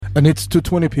And it's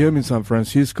 2:20 p.m. in San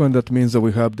Francisco, and that means that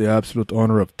we have the absolute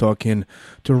honor of talking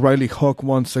to Riley Hawk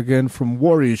once again from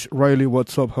Warish. Riley,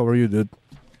 what's up? How are you, dude?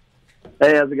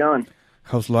 Hey, how's it going?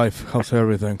 How's life? How's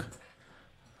everything?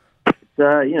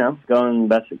 It's, going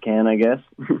best it can, I guess.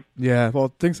 Yeah,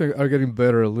 well, things are getting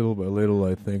better little by little,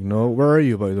 I think. No, where are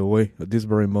you, by the way, at this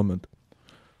very moment?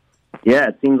 Yeah,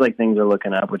 it seems like things are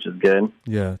looking up, which is good.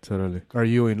 Yeah, totally. Are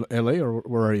you in LA or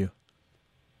where are you?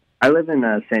 I live in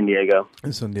San Diego.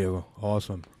 In San Diego.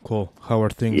 Awesome. Cool. How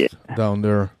are things down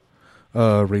there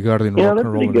regarding rock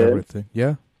and roll and everything?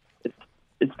 Yeah?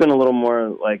 It's been a little more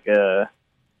like,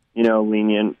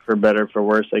 lenient for better, for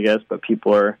worse, I guess, but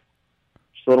people are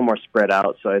just a little more spread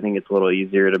out, so I think it's a little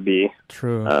easier to be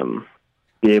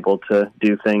able to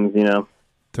do things,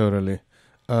 Totally.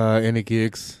 Any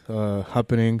gigs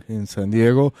happening in San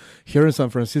Diego? Here in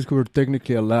San Francisco, we're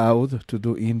technically allowed to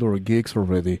do indoor gigs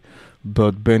already,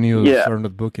 but venues are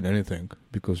not booking anything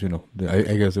because,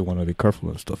 I guess they want to be careful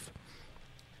and stuff.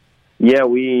 Yeah,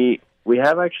 we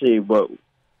have actually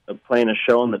playing a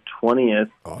show on the 20th,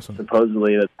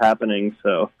 supposedly, that's happening,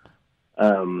 so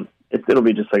it'll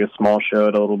be just like a small show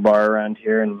at a little bar around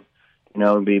here, and,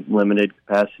 it'll be limited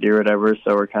capacity or whatever,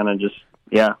 so we're kind of just,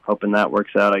 hoping that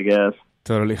works out, I guess.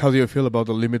 Totally. How do you feel about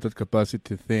the limited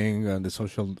capacity thing and the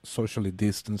socially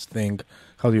distanced thing?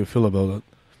 How do you feel about it?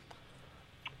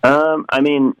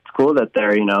 It's cool that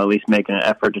they're, at least making an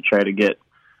effort to try to get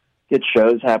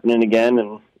shows happening again.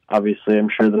 And obviously, I'm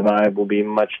sure the vibe will be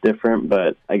much different,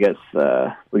 but I guess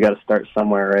we got to start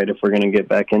somewhere, right, if we're going to get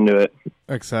back into it.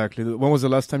 Exactly. When was the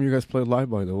last time you guys played live,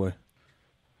 by the way?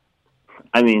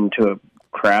 To a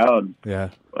crowd. Yeah.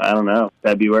 I don't know,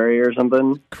 February or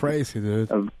something. Crazy,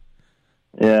 dude.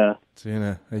 It's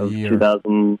been a year.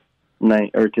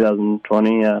 2009 or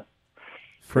 2020, yeah.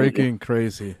 Freaking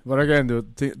crazy. But again,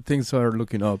 dude, things are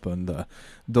looking up, and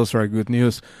those are good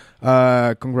news.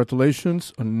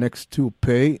 Congratulations on Next to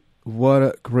Pay. What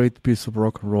a great piece of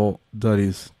rock and roll that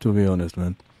is, to be honest,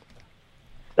 man.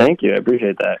 Thank you. I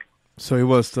appreciate that. So it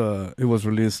was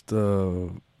released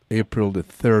April the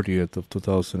 30th of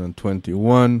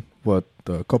 2021, a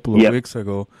couple of weeks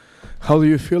ago. How do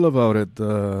you feel about it?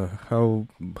 How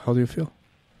do you feel?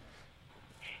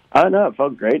 I don't know. It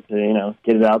felt great to,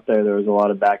 get it out there. There was a lot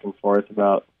of back and forth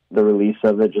about the release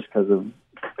of it just because of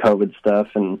COVID stuff,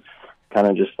 and kind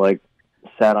of just,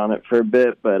 sat on it for a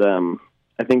bit. But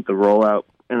I think the rollout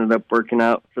ended up working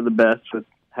out for the best with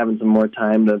having some more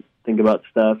time to think about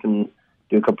stuff and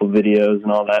do a couple videos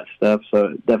and all that stuff. So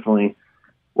it definitely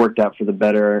worked out for the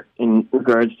better in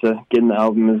regards to getting the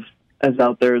album as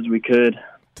out there as we could.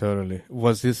 Totally.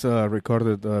 Was this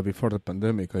recorded before the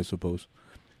pandemic, I suppose?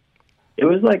 It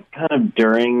was kind of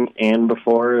during and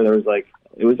before. There was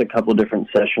it was a couple different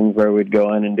sessions where we'd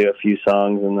go in and do a few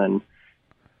songs and then,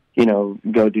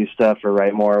 go do stuff or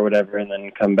write more or whatever, and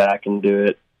then come back and do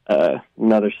it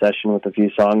another session with a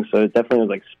few songs. So it definitely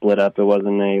was split up. It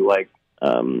wasn't a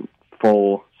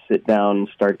full sit down,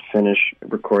 start to finish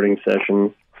recording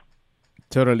session.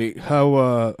 Totally.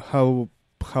 How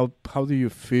do you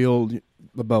feel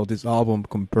about this album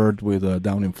compared with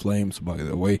Down in Flames, by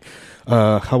the way?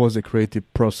 How was the creative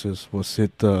process? Was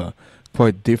it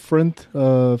quite different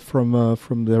from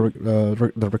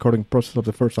the recording process of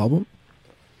the first album?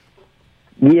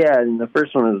 Yeah, and the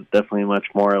first one was definitely much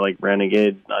more like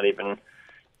Renegade, not even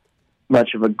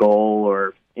much of a goal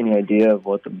or any idea of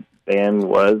what the band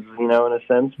was, in a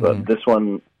sense. But this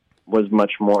one was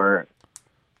much more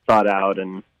thought out,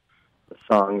 and the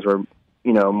songs were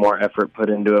more effort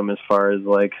put into them as far as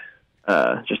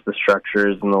just the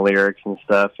structures and the lyrics and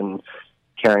stuff, and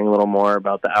caring a little more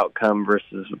about the outcome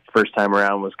versus first time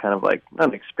around was kind of not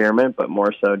an experiment, but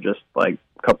more so just a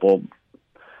couple,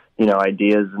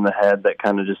 ideas in the head that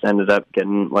kind of just ended up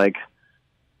getting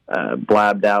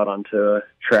blabbed out onto a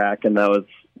track, and that was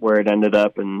where it ended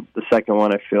up. And the second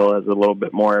one I feel has a little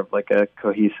bit more of a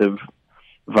cohesive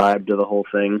vibe to the whole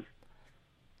thing.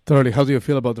 Totally. How do you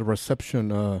feel about the reception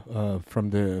from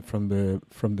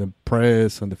the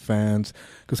press and the fans?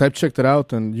 Because I've checked it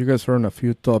out, and you guys are on a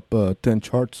few top 10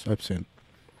 charts I've seen.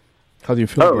 How do you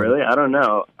feel? Oh, really? I don't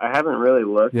know. I haven't really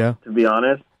looked. To be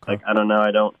honest. I don't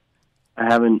know. I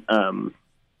haven't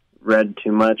read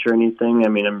too much or anything.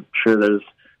 I'm sure there's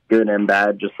good and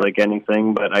bad, just like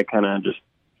anything. But I kind of just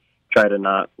try to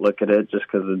not look at it, just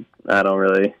because I don't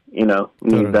really,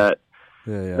 need that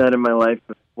in my life.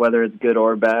 Whether it's good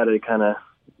or bad, it kind of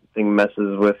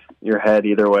messes with your head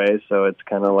either way. So it's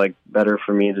kind of better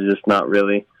for me to just not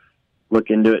really look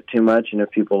into it too much. And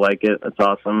if people like it, that's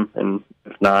awesome. And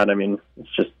if not,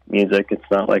 it's just music. It's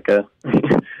not like a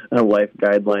life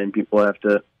guideline. People have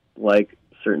to like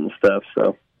certain stuff.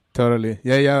 So Totally.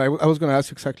 Yeah. I was gonna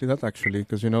ask exactly that actually,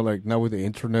 because like now with the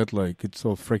internet, like it's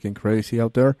so freaking crazy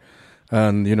out there,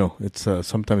 and it's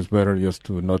sometimes better just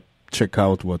to not check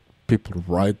out what people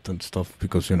write and stuff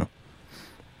because.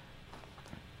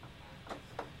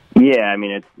 Yeah, I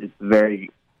mean it's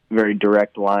very very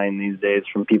direct line these days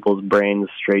from people's brains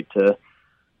straight to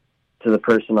the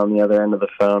person on the other end of the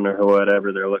phone or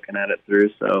whatever they're looking at it through.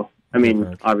 So, I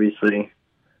mean, obviously,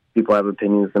 people have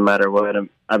opinions no matter what.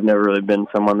 I've never really been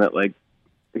someone that, like,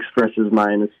 expresses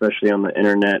mine, especially on the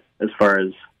internet, as far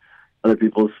as other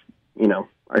people's,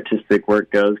 artistic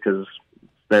work goes, because it's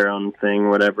their own thing or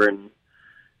whatever. And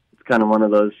it's kind of one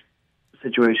of those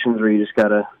situations where you just got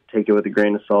to take it with a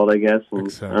grain of salt, I guess. And,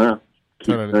 exactly. I don't know,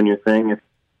 keep doing your thing and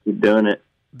keep doing it.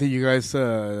 Did you guys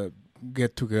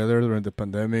get together during the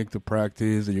pandemic to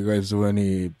practice? Did you guys do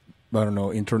any, I don't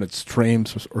know, internet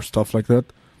streams or stuff like that?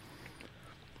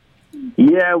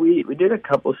 Yeah, we did a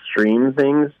couple stream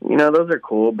things. Those are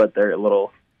cool, but they're a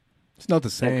little... It's not the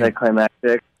same.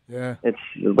 Anticlimactic. Yeah. It's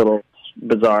a little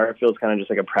bizarre. It feels kind of just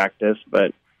like a practice,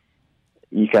 but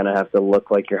you kind of have to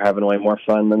look like you're having way more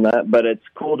fun than that. But it's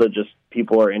cool to just...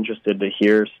 People are interested to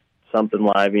hear something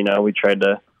live, We tried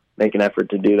to make an effort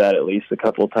to do that at least a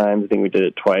couple of times. I think we did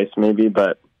it twice maybe,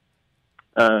 but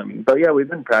yeah, we've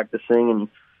been practicing and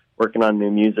working on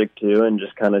new music too, and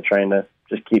just kind of trying to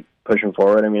just keep pushing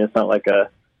forward. I mean, it's not like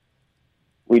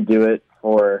we do it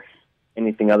for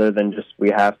anything other than just we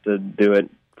have to do it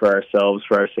for ourselves,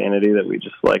 for our sanity, that we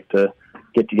just like to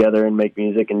get together and make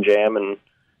music and jam. And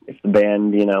if the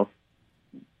band,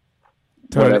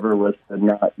 whatever was to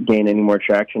not gain any more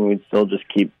traction, we'd still just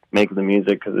keep making the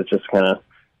music because it's just kind of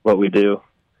what we do.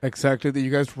 Exactly. Did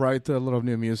you guys write a lot of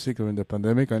new music during the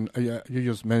pandemic? And you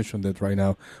just mentioned it right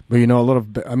now. But a lot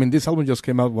of... this album just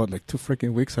came out, 2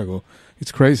 freaking weeks ago.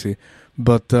 It's crazy.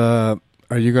 But are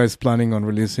you guys planning on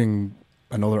releasing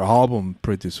another album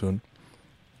pretty soon?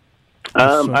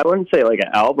 I wouldn't say like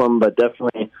an album, but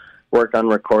definitely work on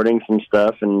recording some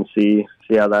stuff and see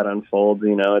how that unfolds.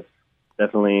 It's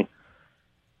definitely...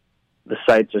 The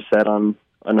sights are set on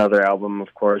another album,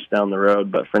 of course, down the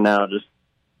road. But for now, just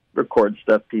record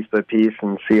stuff piece by piece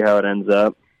and see how it ends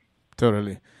up.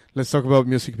 Totally. Let's talk about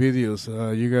music videos.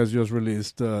 You guys just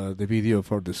released the video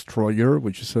for Destroyer,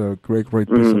 which is a great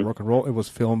piece of rock and roll. It was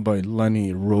filmed by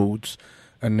Lenny Rhodes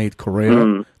and Nate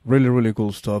Correa. Really, really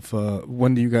cool stuff.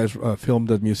 When do you guys film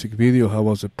that music video? How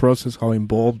was the process? How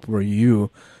involved were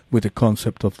you with the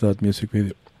concept of that music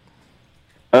video?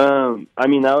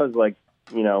 That was like,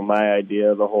 my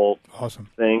idea of the whole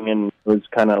thing, and it was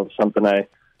kind of something I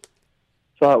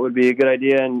thought would be a good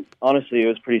idea. And honestly, it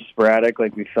was pretty sporadic.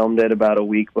 Like, we filmed it about a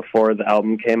week before the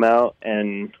album came out,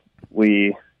 and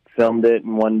we filmed it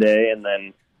in one day, and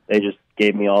then they just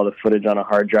gave me all the footage on a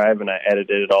hard drive, and I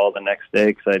edited it all the next day,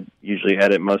 because I usually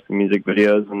edit most of the music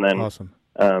videos. And then,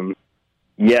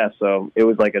 so it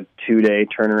was like a 2-day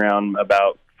turnaround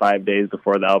about 5 days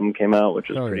before the album came out, which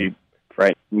was pretty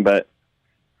frightening, but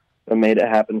I made it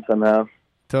happen somehow.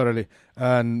 Totally.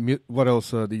 And what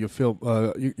else did you film?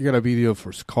 You got a video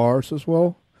for Scars as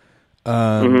well?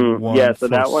 Yeah, so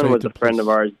that one was a friend of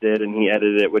ours did, and he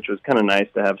edited it, which was kind of nice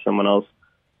to have someone else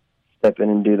step in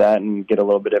and do that and get a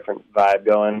little bit different vibe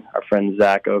going. Our friend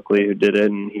Zach Oakley, who did it,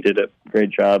 and he did a great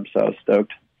job, so I was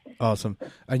stoked. Awesome.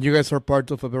 And you guys are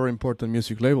part of a very important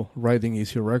music label, Riding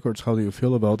Easy Records. How do you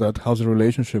feel about that? How's the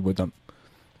relationship with them?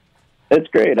 It's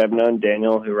great. I've known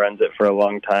Daniel, who runs it, for a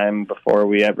long time before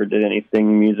we ever did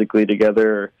anything musically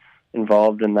together or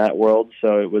involved in that world.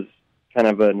 So it was kind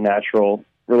of a natural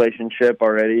relationship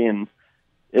already, and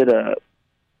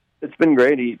it's been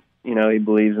great. He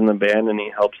believes in the band, and he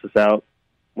helps us out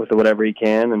with whatever he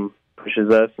can and pushes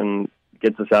us and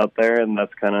gets us out there, and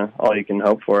that's kind of all you can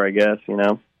hope for, I guess,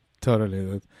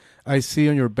 Totally. I see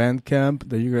on your Bandcamp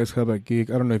that you guys have a gig.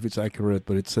 I don't know if it's accurate,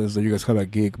 but it says that you guys have a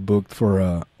gig booked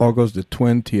for August the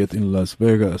 20th in Las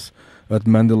Vegas at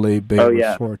Mandalay Bay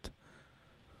Resort.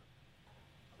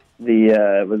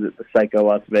 Was it the Psycho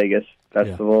Las Vegas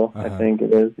Festival? I think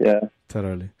it is, yeah.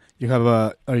 Totally. You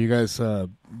have are you guys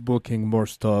booking more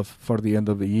stuff for the end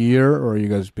of the year, or are you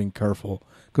guys being careful?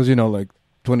 Because,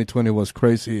 2020 was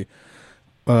crazy.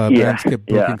 Bands kept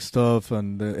booking stuff,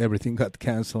 and everything got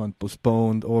canceled and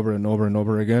postponed over and over and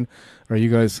over again. Are you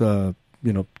guys,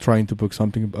 trying to book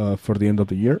something for the end of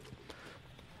the year?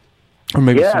 Or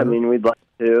maybe sooner? We'd like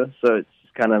to. So it's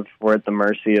kind of, we're at the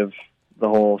mercy of the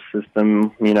whole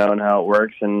system, and how it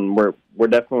works. And we're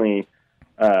definitely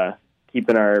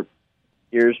keeping our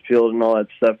ears peeled and all that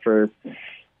stuff for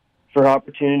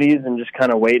opportunities, and just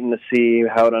kind of waiting to see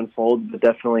how it unfolds. But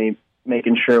definitely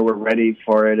making sure we're ready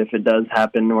for it. If it does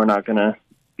happen, we're not going to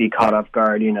be caught off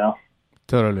guard,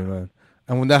 Totally, man.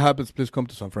 And when that happens, please come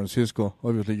to San Francisco.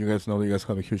 Obviously, you guys know that you guys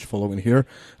have a huge following here,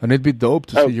 and it'd be dope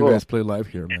to see you guys play live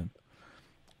here, man.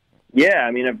 Yeah,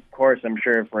 I mean, of course, I'm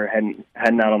sure if we're heading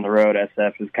out on the road,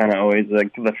 SF is kind of always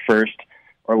like the first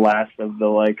or last of the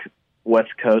like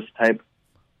West Coast type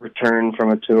return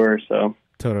from a tour. So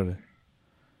totally.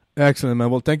 Excellent, man.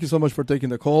 Well, thank you so much for taking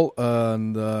the call,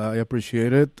 and I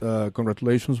appreciate it.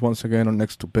 Congratulations once again on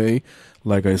Next to Pay.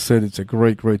 Like I said, it's a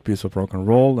great, great piece of rock and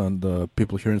roll, and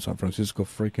people here in San Francisco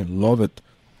freaking love it.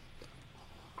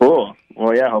 Cool.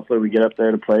 Well, yeah, hopefully we get up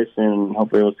there to play soon, and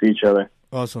hopefully we'll see each other.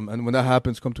 Awesome. And when that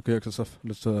happens, come to KXSF.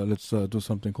 Let's do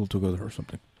something cool together or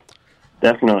something.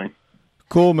 Definitely.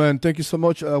 Cool, man. Thank you so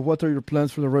much. What are your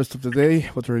plans for the rest of the day?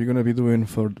 What are you going to be doing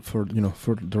for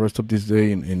the rest of this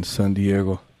day in San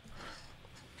Diego?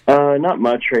 Not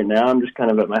much right now. I'm just kind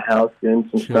of at my house doing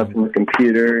some stuff on the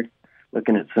computer,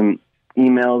 looking at some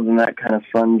emails and that kind of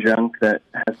fun junk that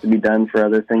has to be done for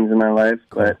other things in my life.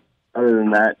 Cool. But other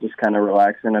than that, just kind of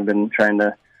relaxing. I've been trying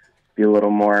to be a little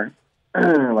more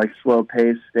like slow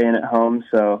pace, staying at home.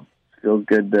 So it feels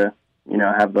good to,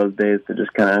 have those days to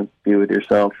just kind of be with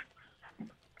yourself.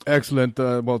 Excellent.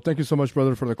 Well, thank you so much,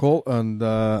 brother, for the call. And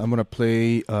I'm going to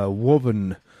play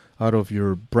Woven out of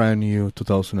your brand new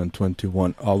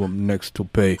 2021 album, Next to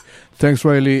Pay. Thanks,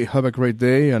 Riley. Have a great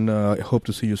day, and I hope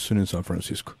to see you soon in San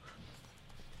Francisco.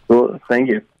 Cool.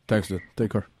 Thank you. Thanks, dude.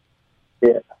 Take care.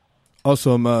 Yeah.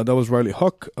 Awesome. That was Riley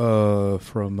Huck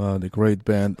from the great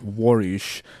band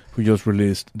Warish, who just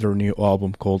released their new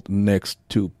album called Next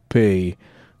to Pay.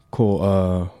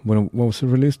 When was it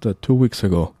released? 2 weeks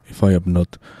ago, if I am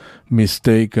not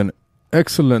mistaken.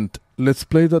 Excellent. Let's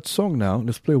play that song now.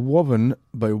 Let's play Woven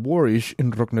by Warish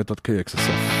in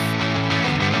Rocknet.kxsf.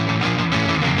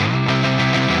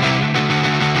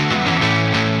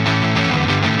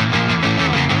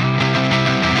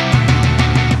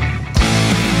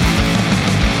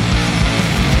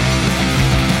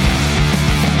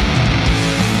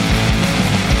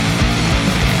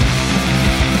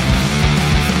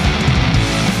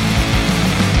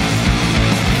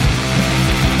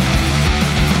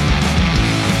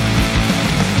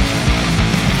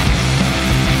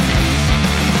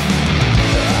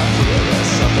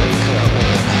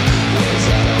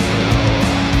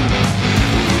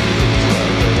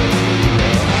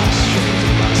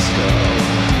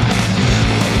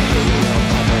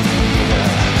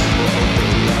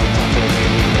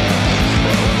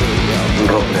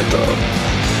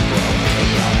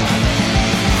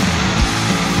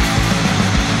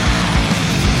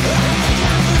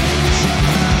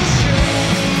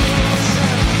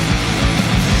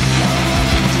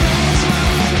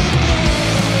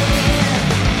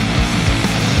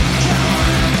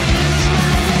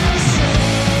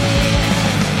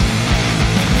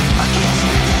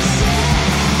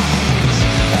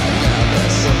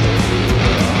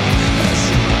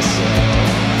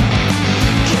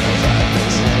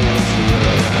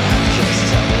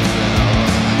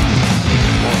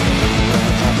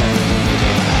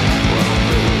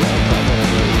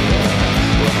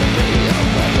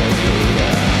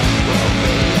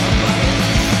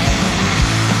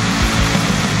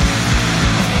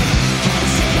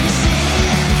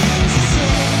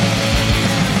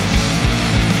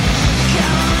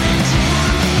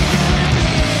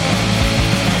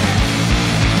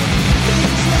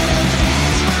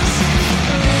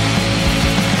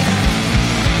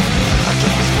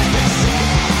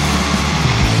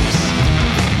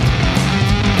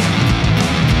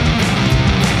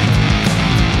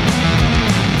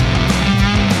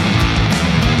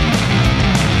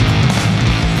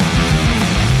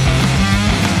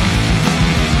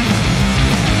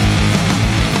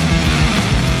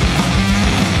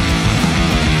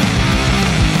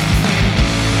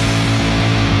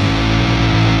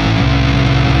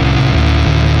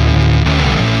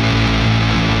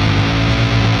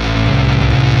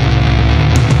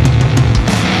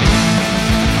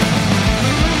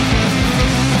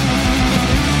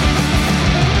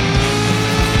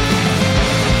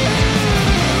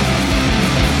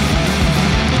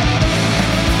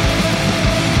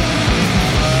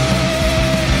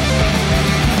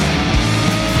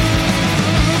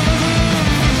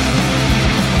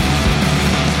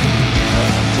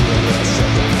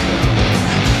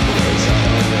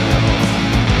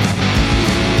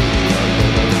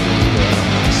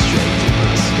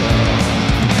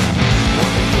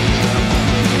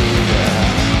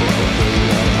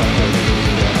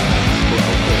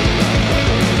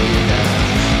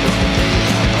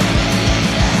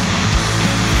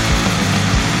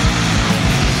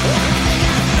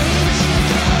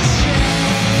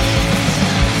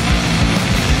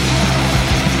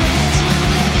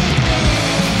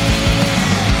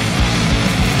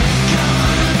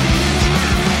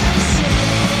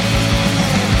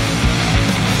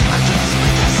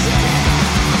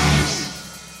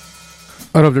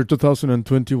 Out of their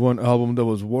 2021 album, that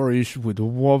was Warish with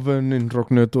Woven in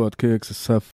Rockneto at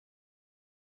KXSF